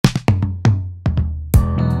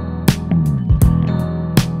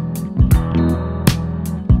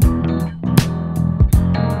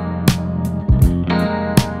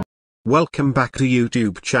Welcome back to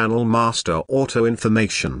YouTube channel Master Auto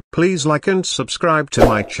Information. Please like and subscribe to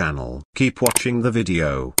my channel. Keep watching the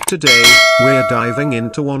video. Today, we're diving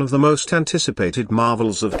into one of the most anticipated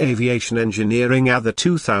marvels of aviation engineering, the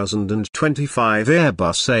 2025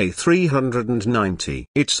 Airbus A390.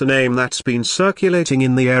 It's a name that's been circulating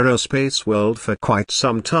in the aerospace world for quite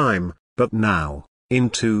some time, but now, in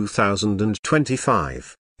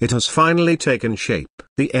 2025, it has finally taken shape.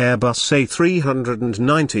 The Airbus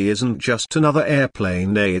A390 isn't just another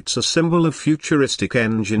airplane, it's a symbol of futuristic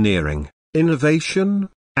engineering, innovation,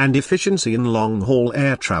 and efficiency in long-haul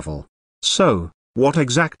air travel. So, what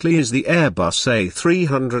exactly is the Airbus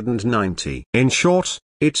A390? In short,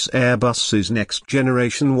 it's Airbus's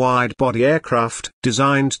next-generation wide-body aircraft,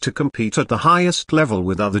 designed to compete at the highest level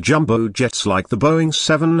with other jumbo jets like the Boeing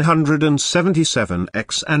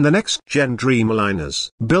 777X and the next-gen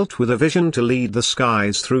Dreamliners. Built with a vision to lead the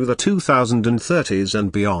skies through the 2030s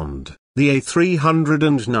and beyond, the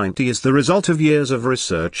A390 is the result of years of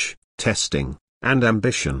research, testing, and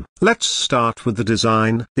ambition. Let's start with the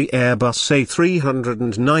design. The Airbus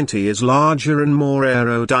A390 is larger and more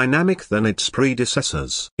aerodynamic than its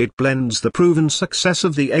predecessors. It blends the proven success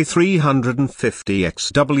of the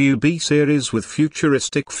A350XWB series with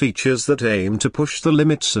futuristic features that aim to push the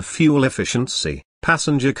limits of fuel efficiency,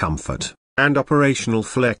 passenger comfort, and operational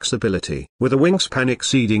flexibility. With a wingspan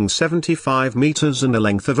exceeding 75 meters and a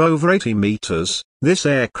length of over 80 meters, this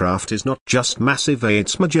aircraft is not just massive,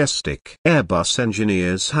 it's majestic. Airbus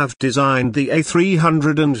engineers have designed the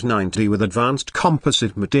A390 with advanced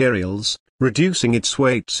composite materials, reducing its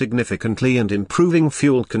weight significantly and improving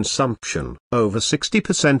fuel consumption. Over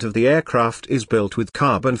 60% of the aircraft is built with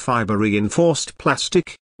carbon fiber reinforced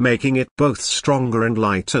plastic, making it both stronger and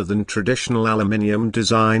lighter than traditional aluminium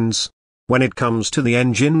designs. When it comes to the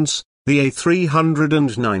engines, the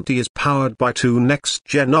A390 is powered by two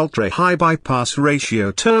next-gen ultra-high bypass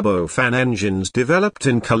ratio turbofan engines developed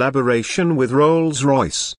in collaboration with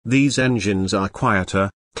Rolls-Royce. These engines are quieter,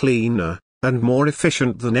 cleaner, and more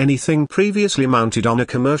efficient than anything previously mounted on a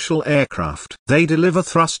commercial aircraft. They deliver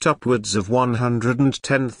thrust upwards of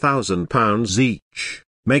 110,000 pounds each,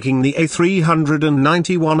 making the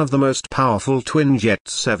A390 one of the most powerful twin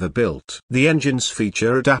jets ever built. The engines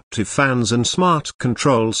feature adaptive fans and smart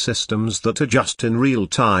control systems that adjust in real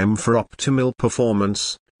time for optimal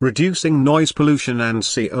performance, reducing noise pollution and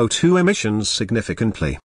CO2 emissions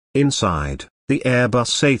significantly. Inside, the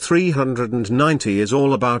Airbus A390 is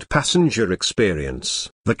all about passenger experience.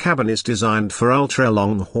 The cabin is designed for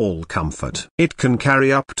ultra-long-haul comfort. It can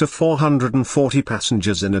carry up to 440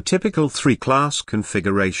 passengers in a typical 3-class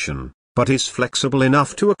configuration, but is flexible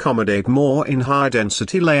enough to accommodate more in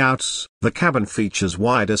high-density layouts. The cabin features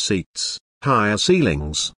wider seats, higher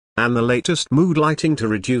ceilings, and the latest mood lighting to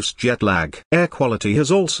reduce jet lag. Air quality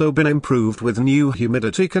has also been improved with new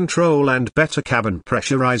humidity control and better cabin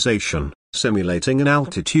pressurization, simulating an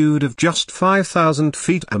altitude of just 5,000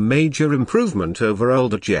 feet, a major improvement over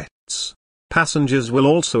older jets. Passengers will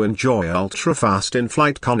also enjoy ultra-fast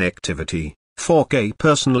in-flight connectivity, 4K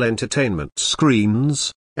personal entertainment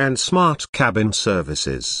screens, and smart cabin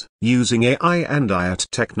services. Using AI and IoT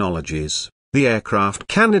technologies, the aircraft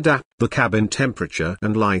can adapt the cabin temperature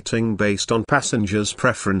and lighting based on passengers'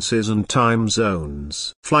 preferences and time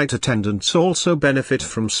zones. Flight attendants also benefit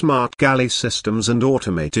from smart galley systems and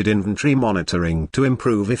automated inventory monitoring to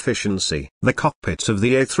improve efficiency. The cockpit of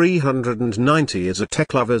the A390 is a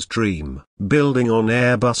tech lover's dream. Building on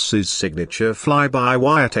Airbus's signature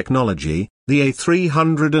fly-by-wire technology, the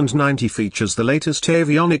A390 features the latest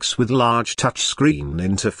avionics with large touchscreen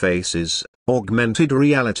interfaces, augmented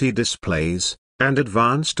reality displays, and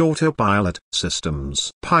advanced autopilot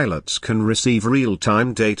systems. Pilots can receive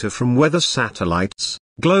real-time data from weather satellites,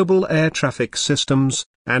 global air traffic systems,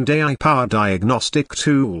 and AI-powered diagnostic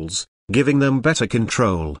tools, giving them better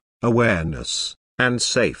control, awareness, and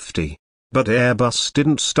safety. But Airbus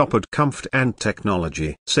didn't stop at comfort and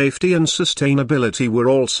technology. Safety and sustainability were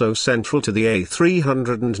also central to the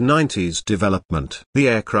A390's development. The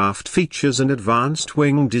aircraft features an advanced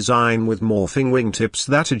wing design with morphing wingtips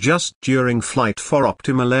that adjust during flight for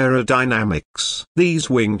optimal aerodynamics. These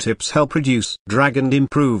wingtips help reduce drag and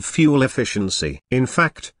improve fuel efficiency. In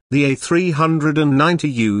fact, the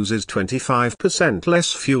A390 uses 25%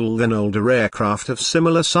 less fuel than older aircraft of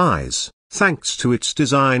similar size, thanks to its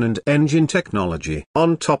design and engine technology.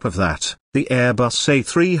 On top of that, the Airbus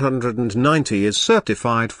A390 is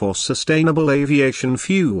certified for Sustainable Aviation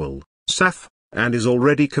Fuel, SAF, and is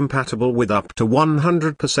already compatible with up to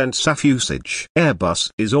 100% SAF usage.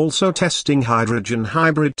 Airbus is also testing hydrogen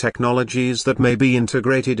hybrid technologies that may be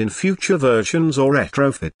integrated in future versions or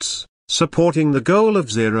retrofits, supporting the goal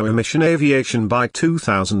of zero-emission aviation by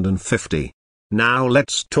 2050. Now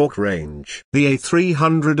let's talk range. The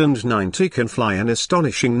A390 can fly an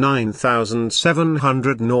astonishing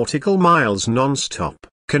 9,700 nautical miles non-stop,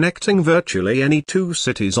 connecting virtually any two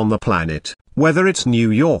cities on the planet, whether it's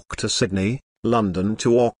New York to Sydney, London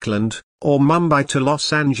to Auckland, or Mumbai to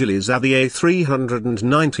Los Angeles. The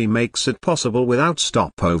A390 makes it possible without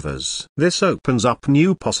stopovers. This opens up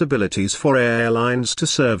new possibilities for airlines to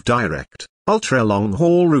serve direct,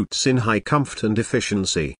 ultra-long-haul routes in high comfort and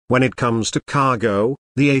efficiency. When it comes to cargo,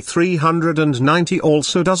 the A390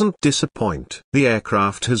 also doesn't disappoint. The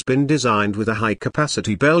aircraft has been designed with a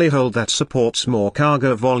high-capacity belly hold that supports more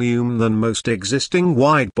cargo volume than most existing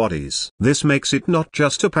wide-bodies. This makes it not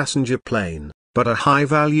just a passenger plane, but a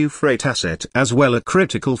high-value freight asset as well, a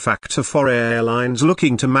critical factor for airlines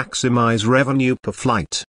looking to maximize revenue per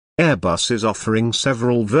flight. Airbus is offering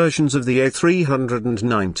several versions of the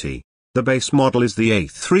A390. The base model is the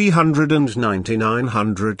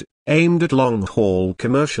A390-900, aimed at long-haul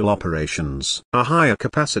commercial operations. A higher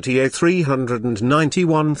capacity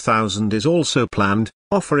A390-1000 is also planned,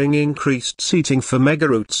 offering increased seating for mega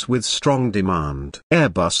routes with strong demand.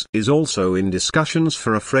 Airbus is also in discussions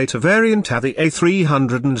for a freighter variant of the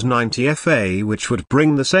A390FA, which would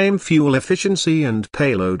bring the same fuel efficiency and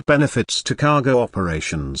payload benefits to cargo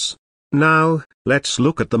operations. Now, let's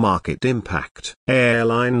look at the market impact.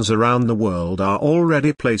 Airlines around the world are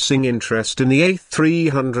already placing interest in the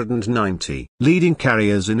A390. Leading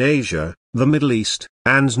carriers in Asia, the Middle East,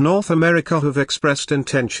 and North America have expressed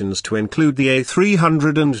intentions to include the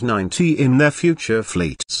A390 in their future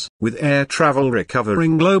fleets. With air travel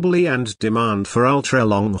recovering globally and demand for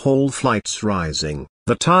ultra-long-haul flights rising,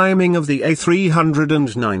 the timing of the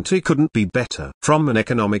A390 couldn't be better. From an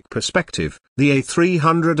economic perspective, the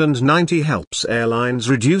A390 helps airlines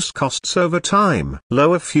reduce costs over time.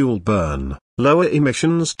 Lower fuel burn, lower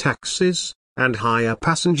emissions taxes, and higher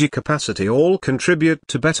passenger capacity all contribute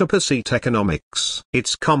to better per-seat economics.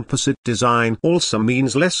 Its composite design also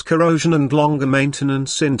means less corrosion and longer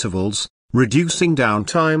maintenance intervals, reducing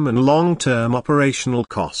downtime and long-term operational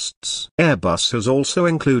costs. Airbus has also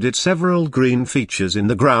included several green features in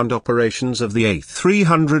the ground operations of the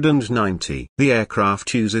A390. The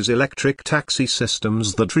aircraft uses electric taxi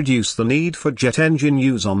systems that reduce the need for jet engine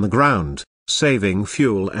use on the ground, saving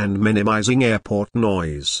fuel and minimizing airport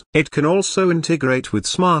noise. It can also integrate with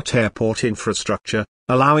smart airport infrastructure,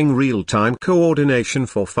 allowing real-time coordination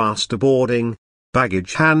for faster boarding,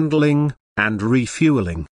 baggage handling, and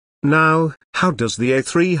refueling. Now, how does the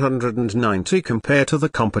A390 compare to the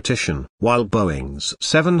competition? While Boeing's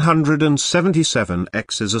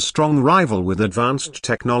 777X is a strong rival with advanced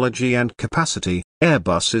technology and capacity,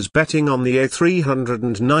 Airbus is betting on the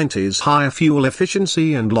A390's higher fuel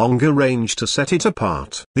efficiency and longer range to set it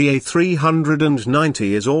apart. The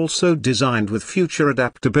A390 is also designed with future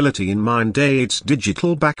adaptability in mind. Its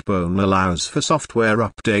digital backbone allows for software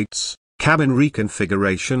updates, cabin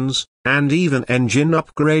reconfigurations, and even engine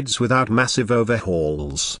upgrades without massive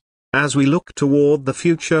overhauls. As we look toward the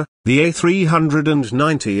future, the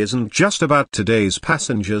A390 isn't just about today's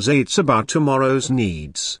passengers, it's about tomorrow's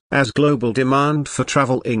needs. As global demand for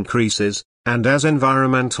travel increases, and as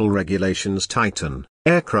environmental regulations tighten,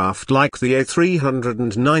 aircraft like the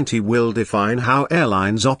A390 will define how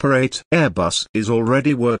airlines operate. Airbus is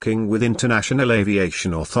already working with international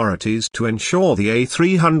aviation authorities to ensure the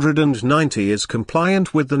A390 is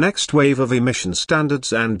compliant with the next wave of emission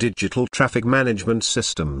standards and digital traffic management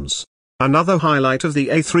systems. Another highlight of the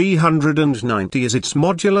A390 is its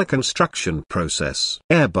modular construction process.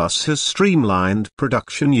 Airbus has streamlined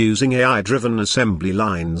production using AI-driven assembly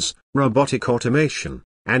lines, robotic automation,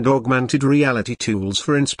 and augmented reality tools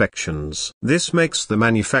for inspections. This makes the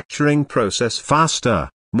manufacturing process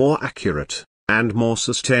faster, more accurate, and more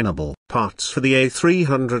sustainable. Parts for the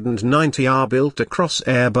A390 are built across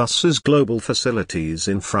Airbus's global facilities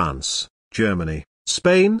in France, Germany,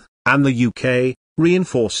 Spain, and the UK,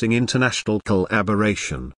 reinforcing international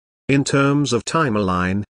collaboration. In terms of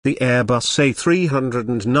timeline, the Airbus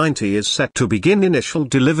A390 is set to begin initial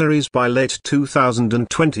deliveries by late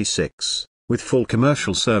 2026. With full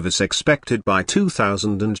commercial service expected by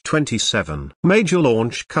 2027. Major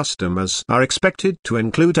launch customers are expected to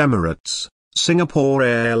include Emirates, Singapore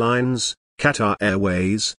Airlines, Qatar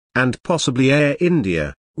Airways, and possibly Air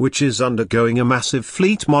India, which is undergoing a massive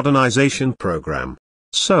fleet modernization program.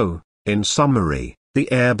 So, in summary, the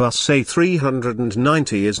Airbus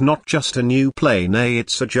A390 is not just a new plane,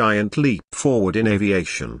 it's a giant leap forward in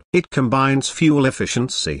aviation. It combines fuel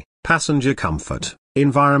efficiency, passenger comfort,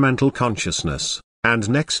 environmental consciousness, and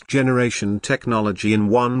next-generation technology in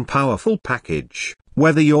one powerful package.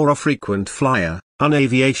 Whether you're a frequent flyer, an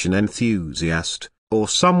aviation enthusiast, or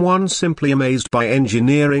someone simply amazed by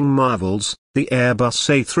engineering marvels, the Airbus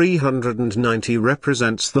A390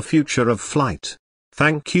 represents the future of flight.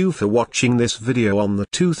 Thank you for watching this video on the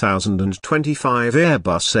 2025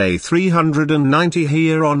 Airbus A390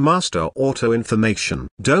 here on Master Auto Information.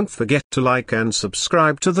 Don't forget to like and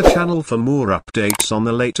subscribe to the channel for more updates on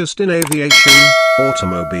the latest in aviation,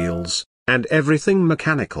 automobiles, and everything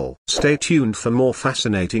mechanical. Stay tuned for more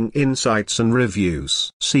fascinating insights and reviews.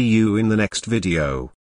 See you in the next video.